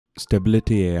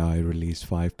Stability AI released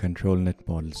 5 ControlNet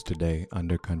models today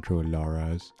under Control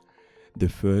LoRAs. The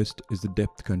first is the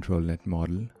depth ControlNet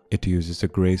model. It uses a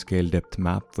grayscale depth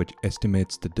map which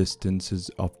estimates the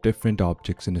distances of different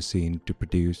objects in a scene to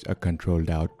produce a controlled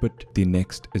output. The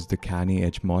next is the canny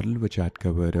edge model, which I had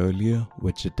covered earlier,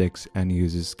 which detects and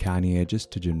uses canny edges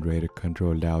to generate a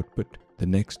controlled output. The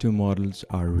next two models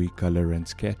are Recolor and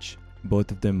Sketch.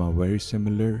 Both of them are very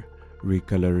similar.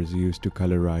 Recolor is used to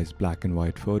colorize black and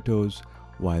white photos,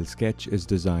 while Sketch is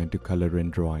designed to color in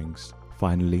drawings.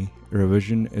 Finally,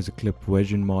 Revision is a clip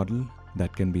vision model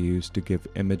that can be used to give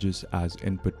images as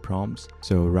input prompts.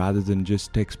 So rather than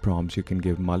just text prompts, you can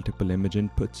give multiple image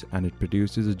inputs and it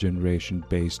produces a generation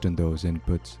based on those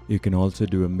inputs. You can also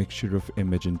do a mixture of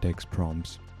image and text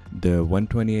prompts. The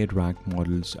 128 rank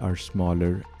models are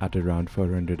smaller at around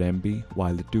 400 MB,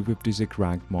 while the 256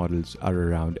 rank models are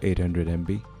around 800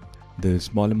 MB. The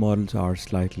smaller models are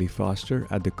slightly faster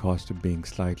at the cost of being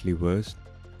slightly worse.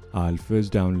 I'll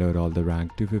first download all the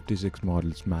rank 256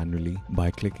 models manually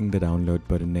by clicking the download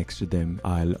button next to them.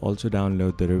 I'll also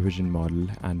download the revision model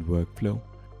and workflow.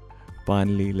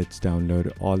 Finally, let's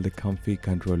download all the comfy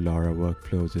Control LoRa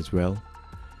workflows as well.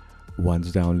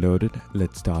 Once downloaded,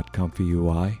 let's start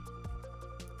ComfyUI.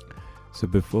 So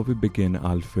before we begin,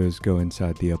 I'll first go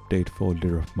inside the update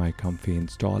folder of my Comfy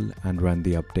install and run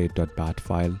the update.bat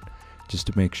file just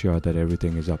to make sure that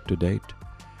everything is up to date.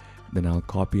 Then I'll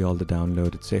copy all the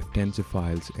downloaded safe tensor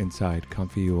files inside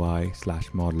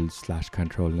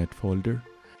ComfyUI/models/ControlNet folder.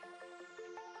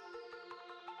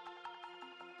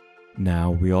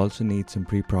 Now we also need some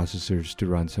preprocessors to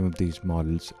run some of these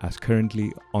models, as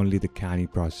currently only the canny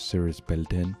processor is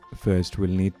built in. First, we'll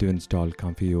need to install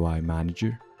ComfyUI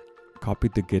Manager. Copy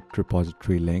the Git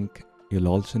repository link. You'll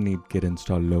also need Git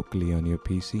installed locally on your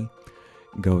PC.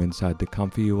 Go inside the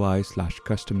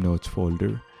ComfyUI/custom nodes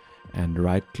folder and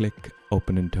right-click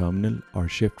Open in Terminal or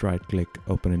Shift right-click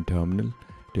Open in Terminal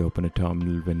to open a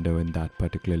terminal window in that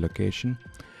particular location.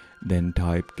 Then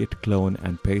type git clone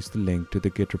and paste the link to the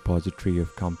Git repository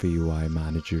of ComfyUI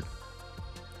Manager.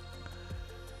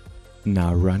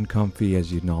 Now run Comfy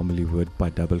as you normally would by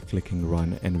double-clicking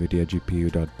Run NVIDIA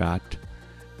GPU.bat.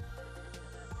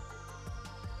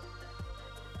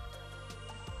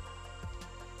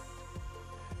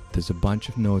 There's a bunch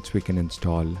of nodes we can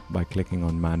install by clicking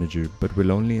on Manager, but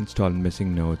we'll only install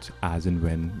missing nodes as and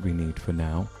when we need for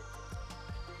now.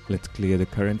 Let's clear the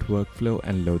current workflow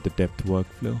and load the depth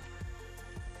workflow.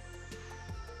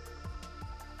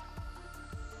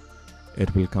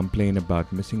 It will complain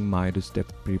about missing Midas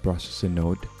depth preprocessor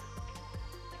node.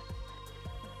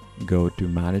 Go to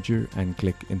Manager and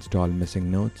click Install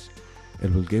Missing Nodes.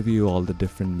 It will give you all the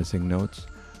different missing nodes.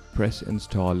 Press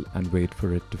Install and wait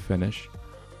for it to finish.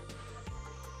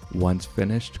 Once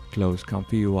finished, close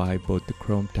ComfyUI, both the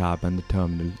Chrome tab and the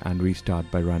terminal, and restart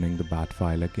by running the bat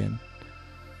file again.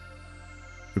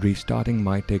 Restarting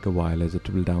might take a while as it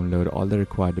will download all the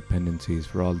required dependencies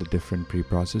for all the different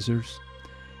preprocessors.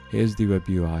 Here's the web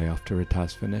UI after it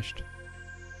has finished.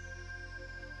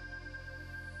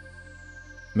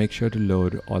 Make sure to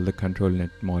load all the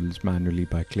ControlNet models manually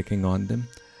by clicking on them.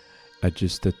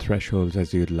 Adjust the thresholds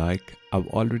as you'd like. I've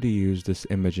already used this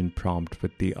image and prompt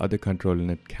with the other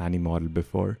ControlNet canny model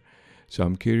before, so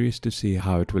I'm curious to see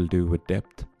how it will do with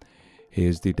depth.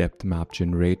 Here's the depth map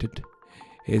generated.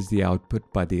 Here's the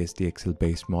output by the SDXL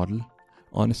base model.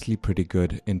 Honestly pretty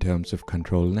good in terms of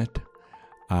ControlNet.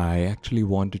 I actually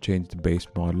want to change the base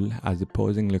model as the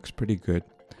posing looks pretty good,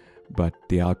 but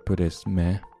the output is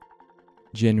meh.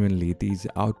 Genuinely, these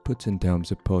outputs in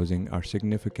terms of posing are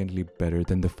significantly better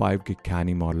than the 5 gig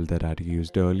canny model that I'd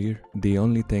used earlier. The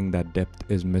only thing that depth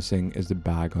is missing is the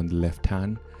bag on the left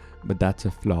hand, but that's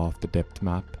a flaw of the depth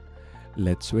map.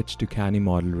 Let's switch to canny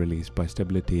model released by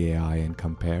Stability AI and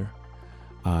compare.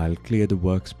 I'll clear the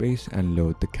workspace and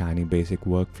load the canny basic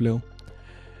workflow,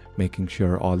 making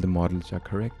sure all the models are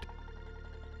correct.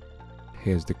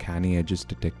 Here's the canny edges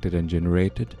detected and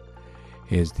generated.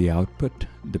 Here's the output.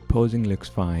 The posing looks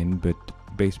fine, but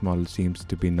base model seems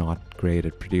to be not great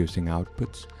at producing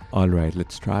outputs. Alright,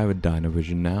 let's try with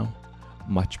Dynavision now.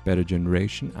 Much better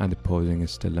generation and the posing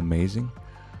is still amazing.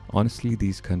 Honestly,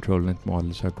 these ControlNet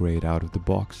models are great out of the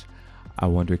box. I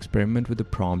want to experiment with the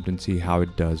prompt and see how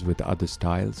it does with other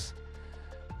styles.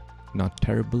 Not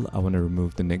terrible. I want to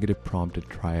remove the negative prompt and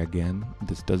try again.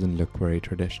 This doesn't look very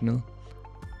traditional.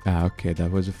 Okay,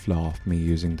 that was a flaw of me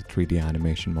using the 3D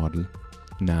animation model.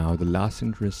 Now the last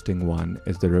interesting one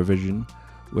is the revision,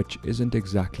 which isn't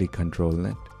exactly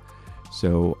ControlNet.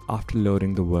 So after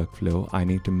loading the workflow, I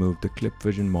need to move the clip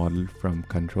vision model from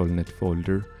ControlNet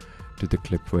folder to the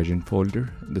clip vision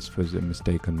folder. This was a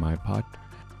mistake on my part.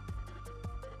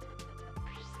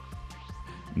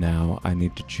 Now I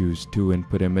need to choose 2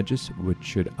 input images, which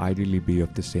should ideally be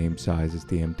of the same size as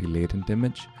the empty latent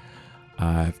image.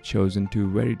 I've chosen 2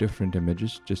 very different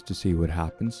images just to see what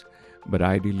happens, but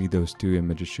ideally those 2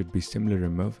 images should be similar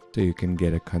remove so you can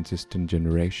get a consistent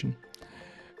generation.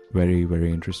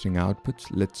 Very interesting outputs.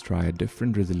 Let's try a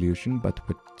different resolution but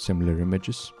with similar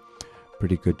images.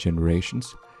 Pretty good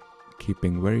generations,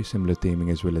 keeping very similar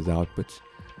theming as well as outputs.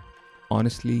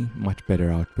 Honestly, much better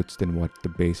outputs than what the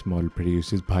base model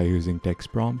produces by using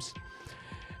text prompts.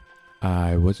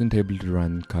 I wasn't able to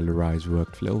run colorize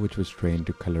workflow, which was trained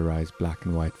to colorize black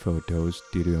and white photos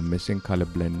due to a missing color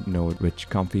blend node, which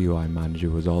ComfyUI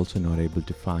Manager was also not able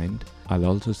to find. I'll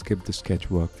also skip the sketch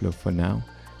workflow for now.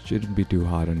 Shouldn't be too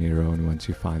hard on your own once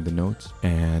you find the nodes.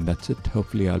 And that's it.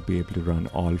 Hopefully I'll be able to run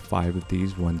all 5 of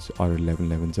these once Auto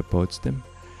 1111 supports them.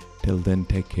 Till then,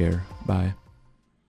 take care. Bye.